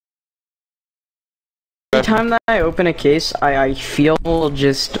Every time that I open a case, I feel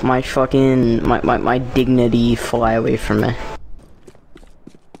just my fucking my dignity fly away from me.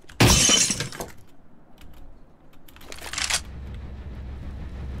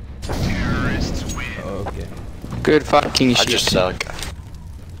 Okay. Good fucking shit. I just suck.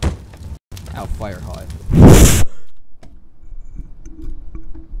 Ow, fire hot.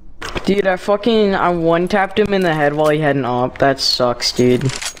 Dude, I one-tapped him in the head while he had an op. That sucks,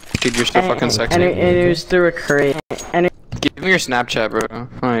 dude. Dude, you're still fucking sexy. And it was through a crate. And Give me your Snapchat, bro.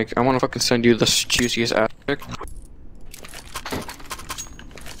 Like, I wanna fucking send you the juiciest ass pic.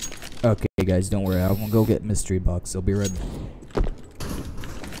 Okay, guys, don't worry. I'm gonna go get mystery box. I'll be right back.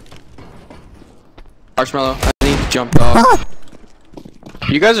 Marshmallow, I need to jump off.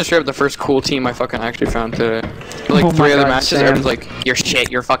 You guys are straight up the first cool team I fucking actually found today. Like, Oh 3 other God, matches, Sam. everyone's like, you're shit,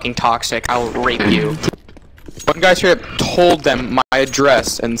 you're fucking toxic, I will rape you. One guy straight up told them my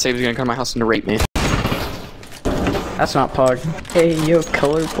address and said he was gonna come to my house and rape me. that's not Pog. Hey, yo,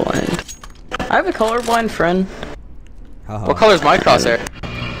 colorblind. I have a colorblind friend. Haha. What color's my crosshair?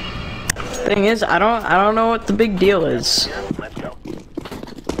 Thing is, I don't know what the big deal is.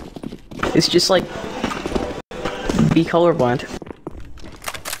 It's just like, be colorblind.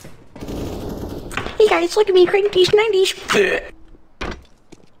 Hey guys, look at me creating these 90s.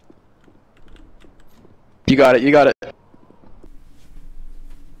 You got it, you got it.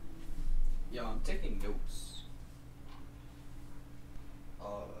 Yo, I'm taking notes.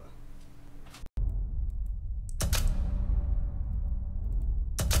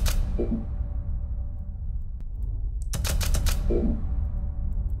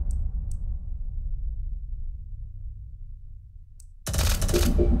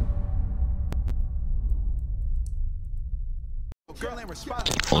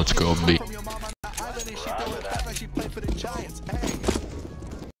 Let's go, B.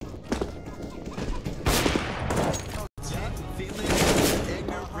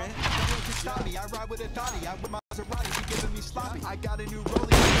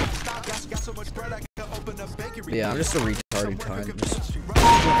 Yeah, I'm just a retarded kind.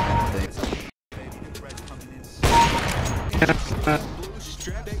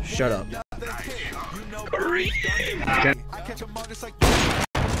 Shut up.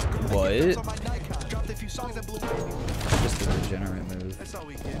 What? Just a degenerate move. That's all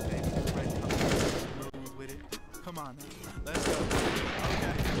we get, baby. Move with it. Come on, let's go.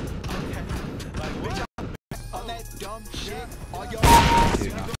 Okay. Like, bitch, on that dumb shit. All your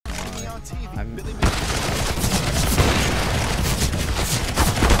Dude, not on TV.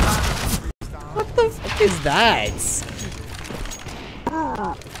 What the fuck is that?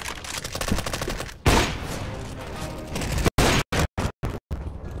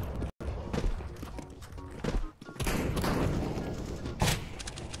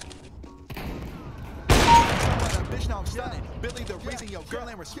 Bitch, now I'm stunning. Billy, the reason your girl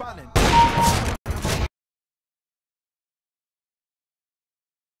ain't responding.